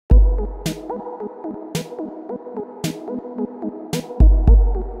Jason,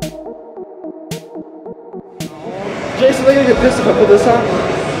 they're gonna get pissed if I put this on.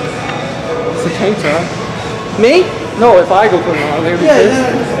 It's a tank top. Me? No, if I go put it on, they're gonna be pissed.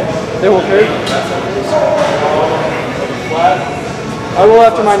 They won't care. I will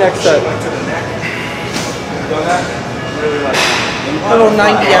after my next set. A little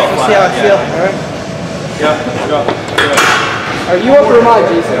 90 after, see how I feel. Alright? Yeah, go. Are you up or am I,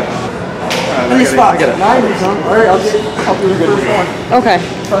 Jason? In the spot. 90, huh? Alright, I'll just help you with the first one. Okay.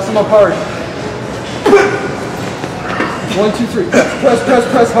 Press them up hard. 1, 2, 3.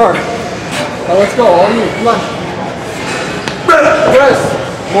 Press hard. Now let's go. All you. Come on. Press.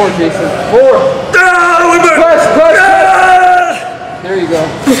 More, Jason. More. Press. There you go.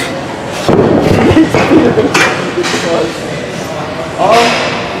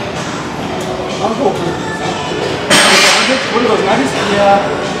 I'm hoping. What are those, 90s? Yeah.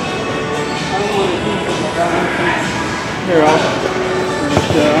 Here, I'm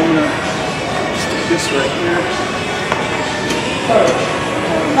gonna stick this right here.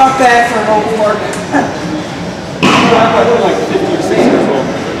 Not bad for an old partner. I'm like 50 or 60 years old.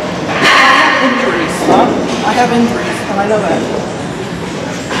 Injuries. Huh? I have injuries, and I know that.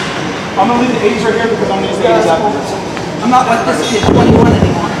 I'm gonna leave the 80s right here because I'm gonna use the 80s afterwards. I'm not like this kid, 21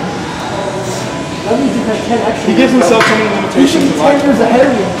 anymore. That means you have 10 extra. He gives himself so many limitations in life. 10 years ahead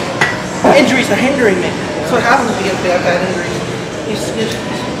of you. Injuries are hindering me. That's what happens when you get bad injuries.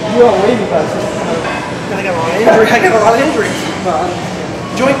 You're on wavy passes. I got a lot of injuries.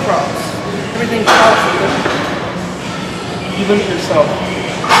 Joint problems. Everything's powerful. You limit yourself.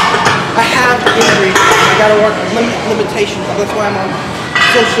 I have injuries. I gotta work on limitations. That's why I'm on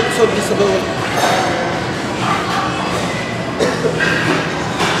social disability.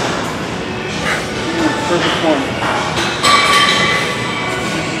 Perfect form.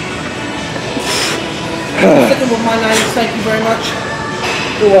 Sticking with my 90s, thank you very much.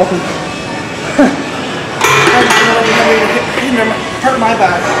 You're welcome. Remember, hurt my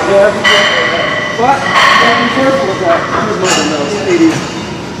back. Yeah, but be careful with that. Here's more than those. 80s.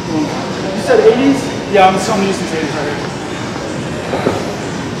 You said 80s? Yeah, I'm using these 80s right here.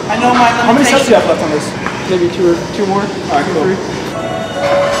 I know my limitations. How many sets do you have left on this? Maybe two more. Alright, cool. 3.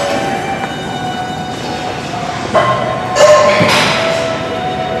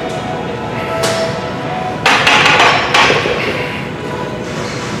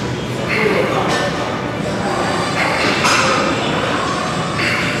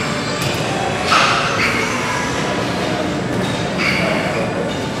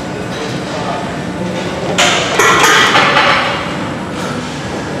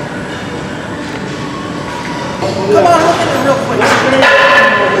 Come on, look at it real quick.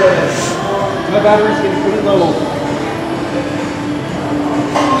 My battery's getting pretty low.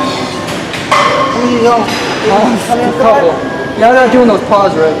 Where do you go? A couple. Yeah, I'm not doing those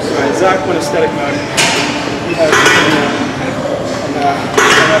pause reps. Alright, Zach went aesthetic mode. He has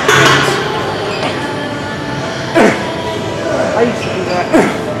I used to do that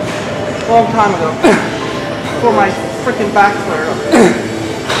a long time ago. Before my freaking back flared up.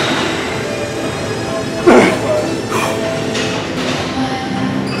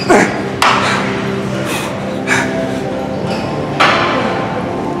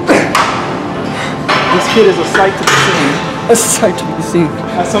 This kid is a sight to be seen. A sight to be seen.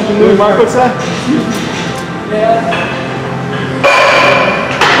 That's something new Marco said? Yeah. I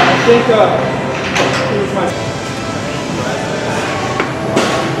think, here's my...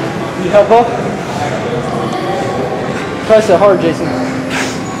 Need help up? Press it hard, Jason.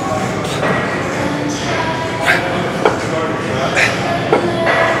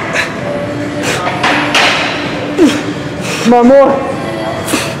 Come on, more.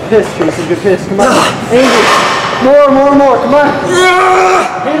 Piss, Jason, good piss. Come on. Angry. More. Come on.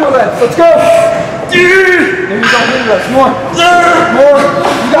 Handle reps. Let's go. There you go. Handle reps. More.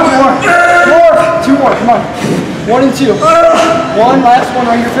 You got more. 2 more. Come on. 1 and 2. 1. Last one.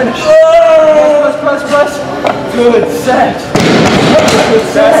 Right, you're finished. Press. Good set.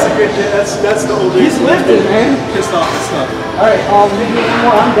 That's a good day. That's the old He's lifting, man. Pissed off and stuff. All right. Maybe 1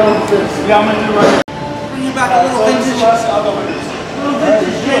 more. I'm done with this. Yeah, I'm gonna do right. Bring you back a little vintage. I'll go with this. Little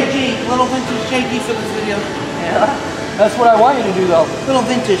vintage JG. Little vintage JG for this video. Yeah. That's what I want you to do, though. Little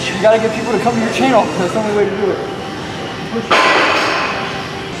vintage. You gotta get people to come to your channel. That's the only way to do it.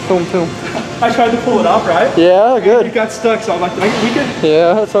 Film. I tried to pull it off, right? Yeah, good. It got stuck, so I'm like, we could.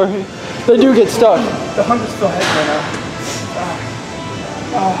 Yeah, that's alright. They do get stuck. The hunger's still heavy right now.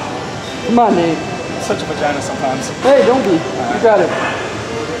 Come on, Nate. Such a vagina sometimes. Hey, don't be. You got it.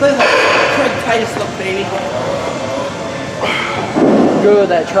 Look at that Craig Titus look, baby. Good,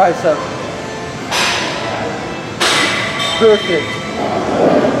 that tricep. Perfect.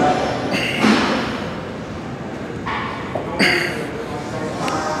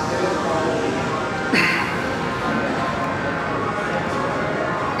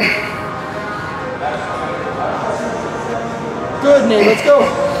 Good, Nate, let's go.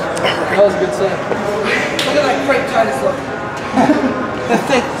 That was a good set. Look at that great Titus look. That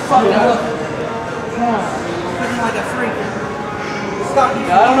thick fucking look. Looking like a freak. Stop.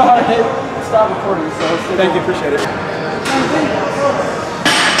 Yeah, I don't know how to hit stop recording, so let's do Thank you, appreciate it.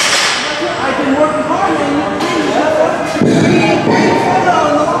 I've been working hard, man.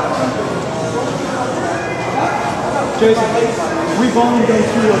 Jason, we've only done 2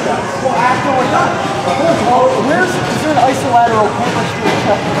 workouts. Well, after we're done. is there an isolateral hammer straight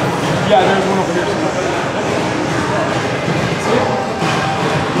check? Yeah, there's one over here.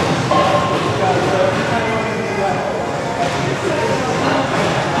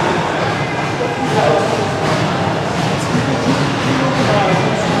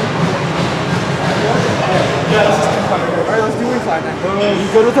 Yeah, this is too fun. Alright, let's do incline then. You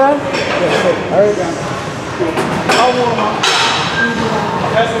good with that? Yeah. Alright, down. I'll warm up.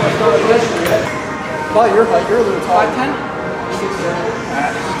 About your height, you're a little tall. 5'10"?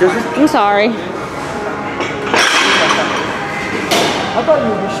 6'7". I'm sorry. I thought you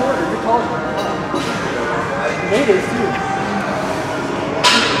would be shorter. You're taller. Nate is too.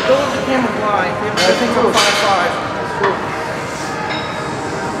 Don't let the camera fly. I think I'm 5'5". That's true.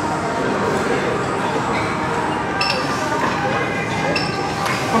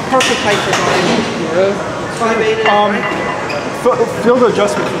 I'm perfect height for mine. Really? 5'8", right? Feel the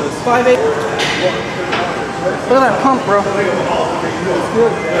adjustment for this. 5'8". Look at that pump, bro. That's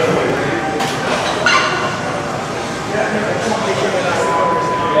good.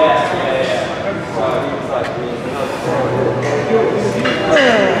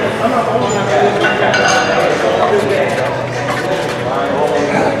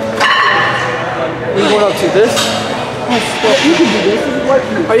 What are you going up to? This? Well, you can do this. This is what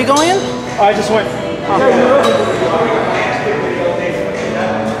you do. Are you going in? I just went.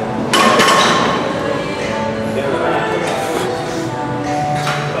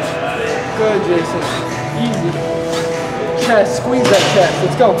 Good, Jason. Easy. Chest. Squeeze that chest.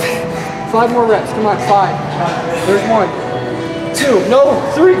 Let's go. 5 more reps. Come on. 5. There's 1. 2. No.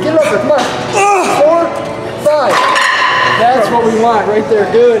 3. Get up there. Come on. 4. 5. That's what we want right there.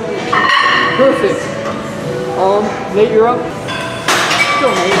 Good. Perfect. Nate, you're up. Go,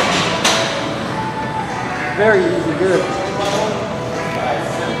 Nate. Very easy. Good.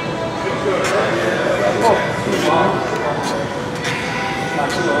 Oh.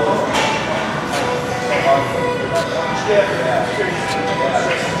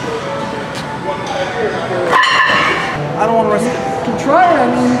 I don't want to risk it. Can try it. I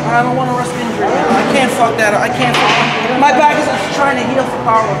mean, I don't want to risk injury, man. I can't fuck that up. I can't fuck it. My back is trying to heal for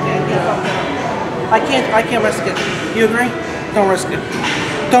powerlifting. I can't risk it. You agree? Don't risk it.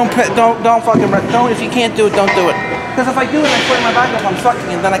 Don't fucking risk. If you can't do it, don't do it. Because if I do it, I put my back up, I'm sucking,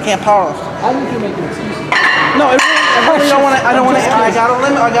 and then I can't powerlift. I think you're making excuses. No, I really don't want to. I don't want to. I got a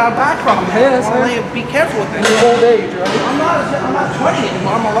limit. I got a back problem. Yes, I want to be careful with it. Your old age, right? I'm not 20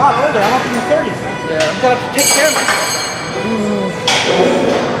 anymore. I'm a lot older. I'm up in the 30s. Yeah. I've got to take care of myself.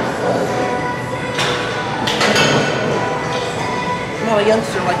 I'm not a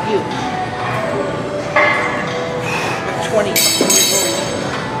youngster like you. I'm 20 years old.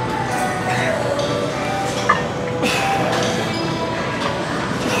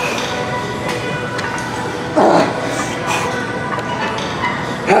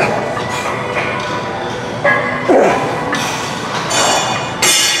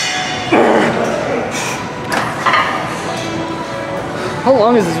 How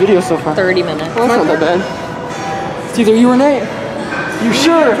long is this video so far? 30 minutes. Well, that's not that bad. It's either you or Nate. You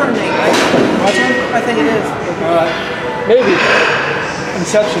sure? Turn, Nate, right? My turn? I think it is. Maybe.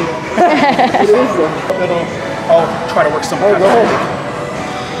 Inception. It is though. I'll try to work some. Alright, go ahead.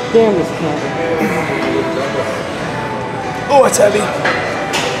 Damn this camera. Oh, it's heavy.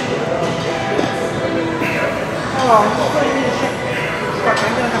 Oh, I'm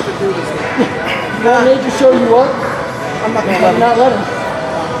gonna have to do this. You want Nate to show you what? I'm not gonna I'm not letting him.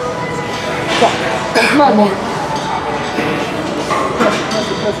 Come on, Nate.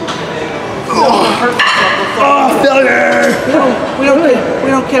 Failure! We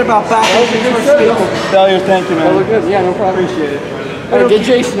don't care about back. Failure, thank you, That man. look good. Yeah, no problem. Appreciate it. Alright, get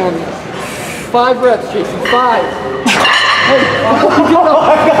Jason on this. 5 reps, Jason. 5. Hey,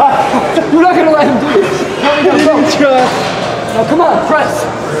 you're not gonna let him do this. Go. Now come on, press.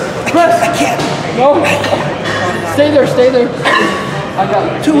 Press. I can't. No. Stay there, stay there. I got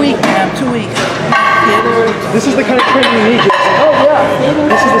it. Too weak, man. Too weak. This is the kind of training you need, Jason. Oh yeah.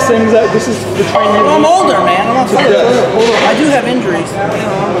 This is the same exact. This is the training you need. I'm older, man. I'm not saying I do have injuries.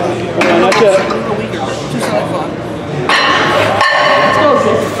 Not yet. Too fun. Let's go,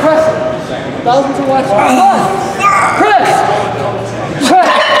 Jason. Press it. Thousands of watching. Press. Press.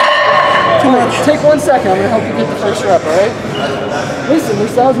 Too much. Take 1 second. I'm gonna help you get the first rep. All right. Listen,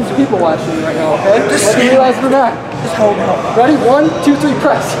 there's thousands of people watching you right now. Okay. Whether you realize it or not. Just hold it up. Ready? 1, 2, 3.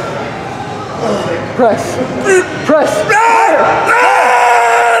 Press. Press. Press.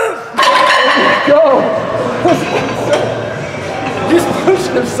 Go. He's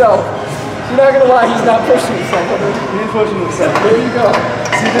pushing himself. You're not gonna lie, he's not pushing himself. He's pushing himself. There you go.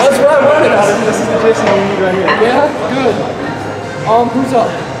 See, that's what I wanted out of you. This is the Jason you need right here. Yeah? Good. Who's up?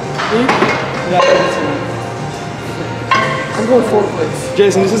 Me? Yeah, that's me. I'm going 4 plates.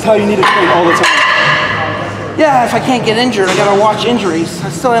 Jason, this is how you need to train all the time. Yeah, if I can't get injured, I gotta watch injuries. I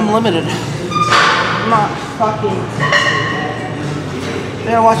still am limited. I'm not fucking. I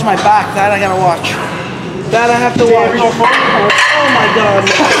gotta watch my back. That I gotta watch. That I have to watch. Oh my god.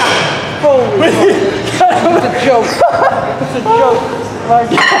 Holy shit. It's a joke. It's a joke. My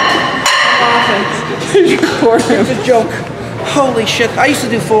god. I'm laughing. It's a joke. Holy shit. I used to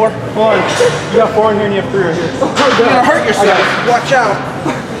do 4. Come on. You got 4 in here and you have 3 right here. You're gonna hurt yourself. Watch out.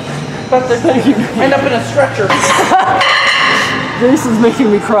 End up in a stretcher. Jason's making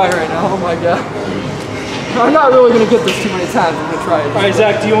me cry right now. Oh my god. I'm not really gonna get this too many times. I'm gonna try it. Alright,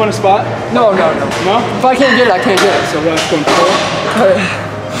 Zach, do you want a spot? No. No? If I can't get it, I can't get it. So Zach's going 4. Alright.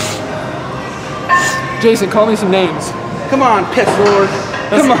 Jason, call me some names. Come on, piss lord.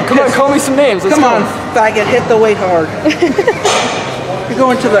 Come on, call me some names. Let's Come go. on, faggot, hit the weight hard. You're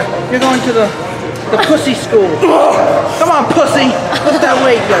going to the pussy school. Come on, pussy. Lift that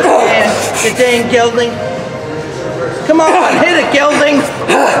weight, you dang gelding. Come on, hit it, gelding.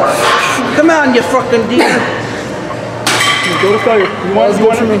 Come on, you fucking deer. Go to failure. You want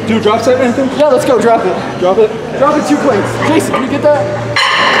to do a drop set or anything? Yeah, let's go. Drop it. Drop it. Drop it 2 plates. Jason, can you get that?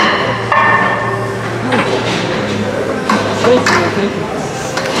 Thank you, man. Thank you.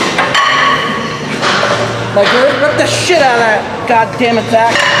 Like good? Rip the shit out of that. God damn it,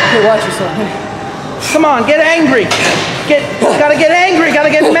 Zach. Okay, watch yourself. Hey. Come on, get angry. Gotta get angry, gotta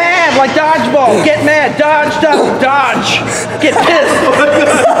get mad like dodgeball. Get mad, dodge, dodge. Get pissed.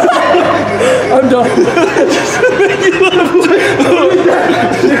 I'm done.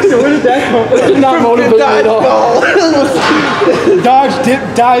 Where did that come from? It did not motivate me at all. Dodge, dip,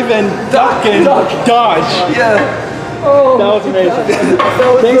 dive, and duck, and dodge. Yeah. Oh, that was amazing.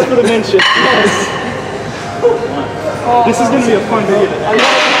 Thanks for the mention. This is going to be a fun video.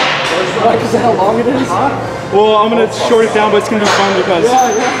 Why? Because of how long it is? Well, I'm going to short it down, but it's going to be fun because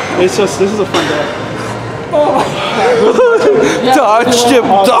it's just, this is a fun day. Oh. Dodge, dip,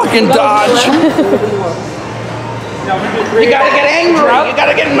 duck, and dodge. You gotta get angry. You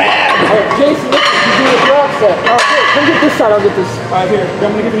gotta get mad. Jason, listen, you do a drop set. Come get this side, I'll get this. Alright, here.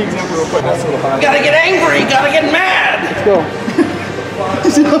 I'm going to give you an example real quick. You gotta get angry. You gotta get mad. Let's go.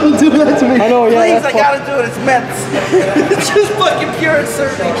 Don't do that to me. I know, yeah. Please, I gotta do it. It's Mets. It's just fucking pure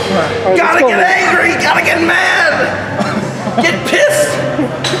absurdity. Right, gotta get angry. Gotta get mad. Get pissed.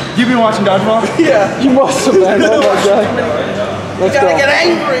 You've been watching dodgeball? Yeah. You must have, man. Oh my god. Let's You gotta go. get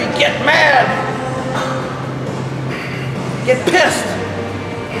angry. Get mad. Get pissed.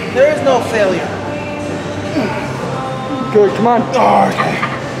 There is no failure. Good, come on. Oh, okay.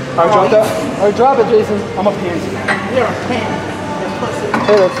 Alright, drop that. Alright, drop it, Jason. I'm a pansy. You're a pan.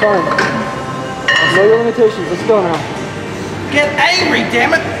 Hey, that's fine. Know your limitations. Let's go now. Get angry,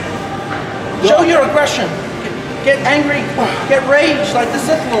 damn it. Show your aggression. Get angry. Get rage like the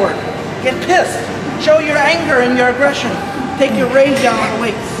Sith Lord. Get pissed. Show your anger and your aggression. Take your rage out on the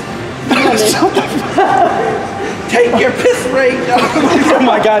weights. Take your piss rage out on the weights. Oh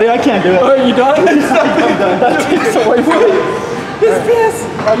my god, I can't do it. Are you done? I'm done. That takes away from it. Piss, piss.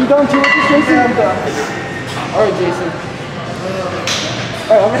 Are you done too with this, Jason? Yeah, I'm done. Alright, Jason.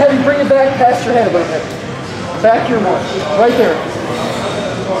 Alright, I'm gonna have you bring it back past your head a little bit. Back here more. Right there.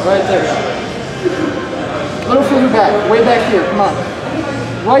 Right there. Little finger back. Way back here. Come on.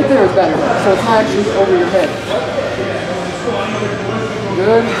 Right there is better. So it's not actually over your head.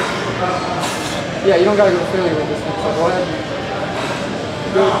 Good. Yeah, you don't gotta go failure with this one. So go ahead.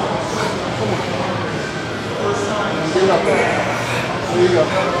 Good. Get it up there. There you go.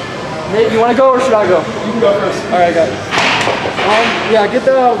 Nate, you wanna go or should I go? You can go first. Alright, I got it. Yeah, get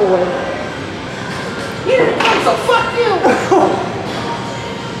that out of the way. Here it comes, so fuck you.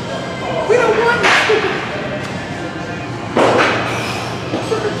 We don't want this stupid.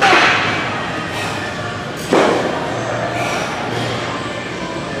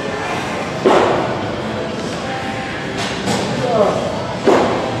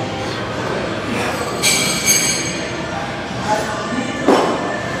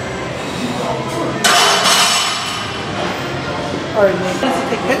 Alright, man. Let's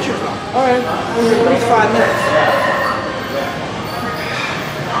take pictures though. Alright. At least 5 minutes.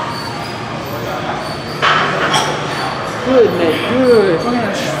 Good, Nate. Good. We're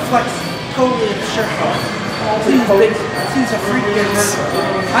gonna flex totally at the shirt off. Seems big. Seems a freak difference.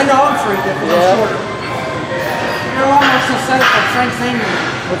 I know I'm freak different. I'm shorter. You're a lot more synthetic like Frank Zeiler.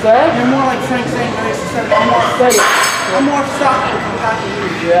 What's that? You're more like Frank Zeiler. I'm more soft and compact than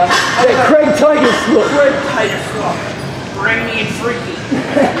you. Yeah. Hey, Craig Titus look. Craig Titus look. Brainy and freaky.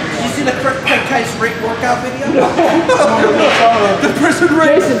 Did you see the Craig Titus rate workout video? No. The prison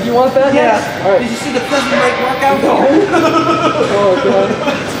rate. Jason, do you want that? Yeah. All right. Did you see the prison rate workout video? Oh, God.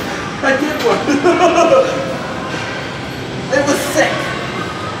 I did one. It was sick.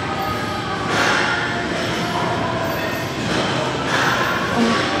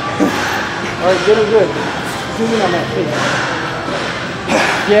 Alright, good. Zoom in on that face.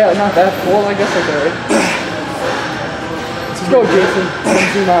 Yeah, not that full. I guess that's alright. Let's go, Jason.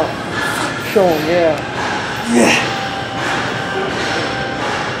 Zoom out. Show him, yeah.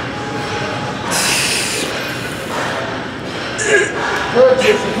 Good,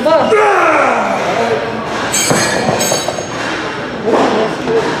 Jason. Come on.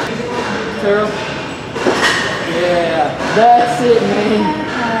 Tara. Yeah, that's it, man.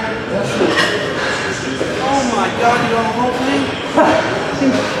 That's it. Oh my God, you doing the whole thing?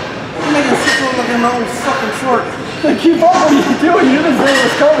 You're making us look like an old fucking flirt. Keep up, what are you doing? You knew this day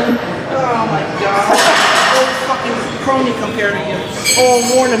was coming. Oh my God. Old fucking crony compared to you. All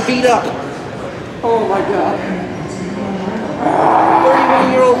worn and beat up. Oh my God.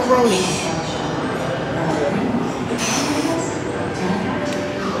 31-year-old crony.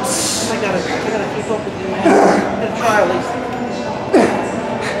 I gotta keep up with you, man. I'm gonna try at least.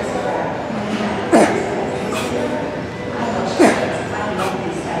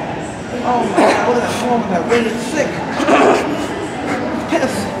 Oh my God, what is that wrong with that ring? It's sick.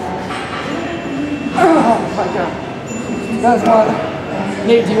 Piss. Oh my God. You guys want...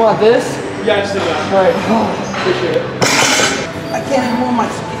 Nate, do you want this? Yeah, I just did that. Alright. Appreciate it. I can't even move my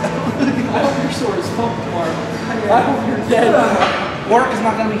skin. I hope your sword is fucked tomorrow. I hope you're dead. Work is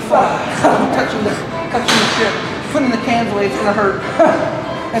not gonna be fun. I'm touching the shit. Putting the cans away, it's gonna hurt.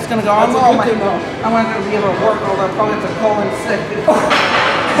 It's gonna go. That's a good thing, though. I'm not gonna be able to work all that. Probably have to call in sick.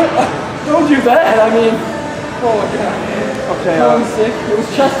 Don't do that. I mean, oh my God. Okay, I'm sick. It was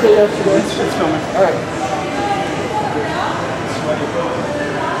chest day yesterday. it's filming. Alright.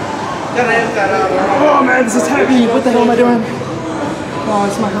 Gotta edit that out. Oh man, this is heavy. What the hell am I doing? Oh,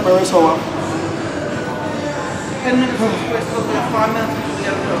 this might hurt my wrist. Hold on. 10 minutes. We're supposed to have 5 minutes. We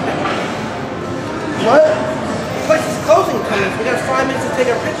gotta do a picture. What? The place is closing in 10 minutes. We got 5 minutes to take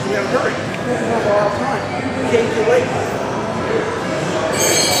our picture. We gotta hurry. We have a lot of time. We can't get late.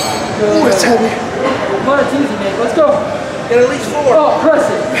 Oh, it's heavy. Come on, it's easy, Nate. Let's go. Get at least 4. Oh, press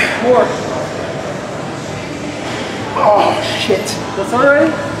it. More. Oh, shit. That's alright?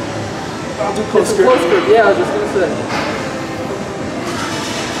 I'll do Close grip. Yeah, I was just gonna say.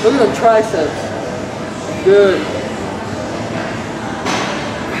 Look at the triceps. Good.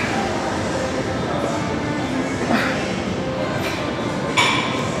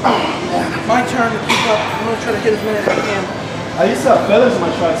 My turn to keep up. I'm gonna try to hit as many as I can. I used to have feathers in my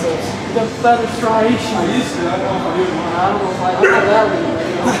triceps. The feather striation. I used to. I don't know if I do anymore. I don't know if I have that one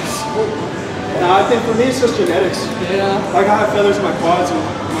right now. No, I think for me it's just genetics. Yeah. Like I have feathers in my quads and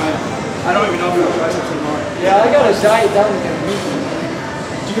my... I don't even know if I have triceps anymore. Yeah, I gotta diet down to get meat.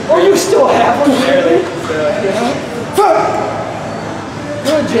 Oh, you still have one? Barely. Yeah.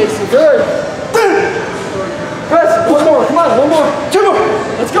 Good, Jason. Good. Press. One more. Come on. One more. 2 more.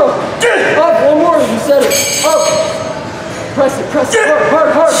 Let's go. Up. One more. You said it. Up. Press it. Press it.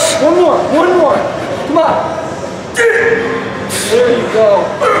 Hard. One more. Come on. There you go.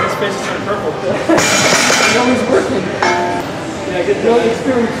 His face is turning purple. You know he's working. Yeah, good. No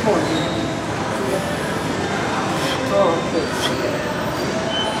experience for him. Oh, okay.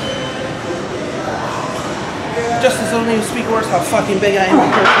 Justin doesn't even speak words how fucking big I am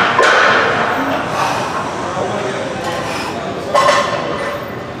in person.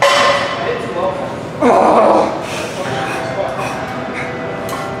 Oh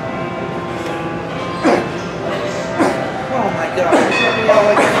my God, you're talking about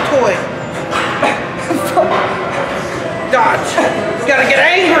like a toy. Dodge. You gotta get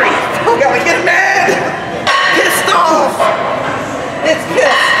angry. You gotta get mad. Pissed off. It's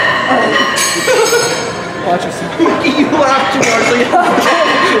pissed. Watch yourself. You laugh too hard, so you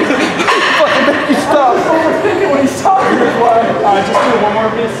fucking make me stop. Overthinking when he's talking is why. Just do one more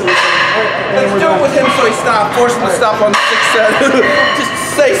piece. So Let's do it with him so he stops. Force him to stop on the 6 set. Just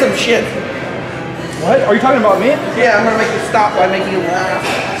say some shit. What? Are you talking about me? Yeah, I'm gonna make you stop by making you laugh.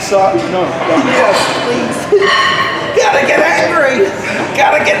 Stop. No. Yes, please. Gotta get angry.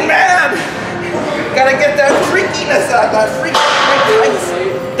 Gotta get mad. Gotta get that freakiness out. That freakiness.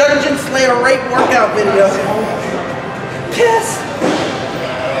 Dungeon Slayer rape workout video. Yes.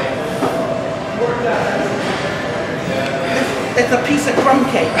 It's a piece of crumb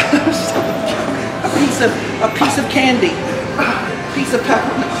cake. a piece of candy. A piece of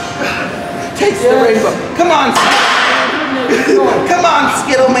peppermint. Taste the rainbow. Come on, come on,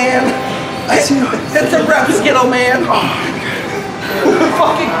 Skittle Man. It's a rep, Skittle Man.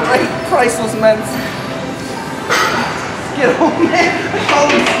 Fucking great, priceless mints. Skittle Man. I call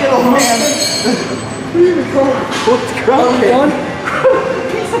him Skittle Man. What are you even calling? What's crumb cake?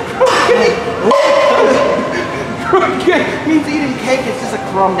 Piece of crumb cake. Crumb cake means eating cake. It's just a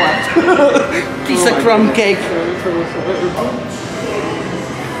crumb left. Piece of crumb cake.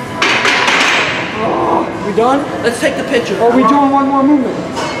 We done? Let's take the picture. Are we doing one more movement?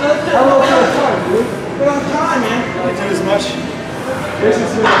 How long time, dude? We're on time, man. I do as much. Let's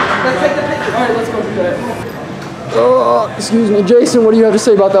take the picture. Alright, let's go do that. Oh, excuse me. Jason, what do you have to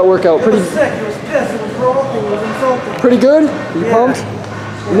say about that workout? It was sick, it was pissed, it was rolling, it was insulting. Pretty good? You pumped?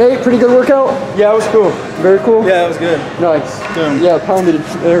 Nate, pretty good workout? Yeah, it was cool. Very cool? Yeah, it was good. Nice. Done. Yeah, pounded.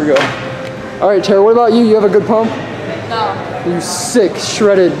 There we go. Alright, Tara, what about you? You have a good pump? No. You sick,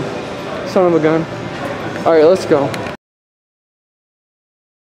 shredded son of a gun. Alright, let's go.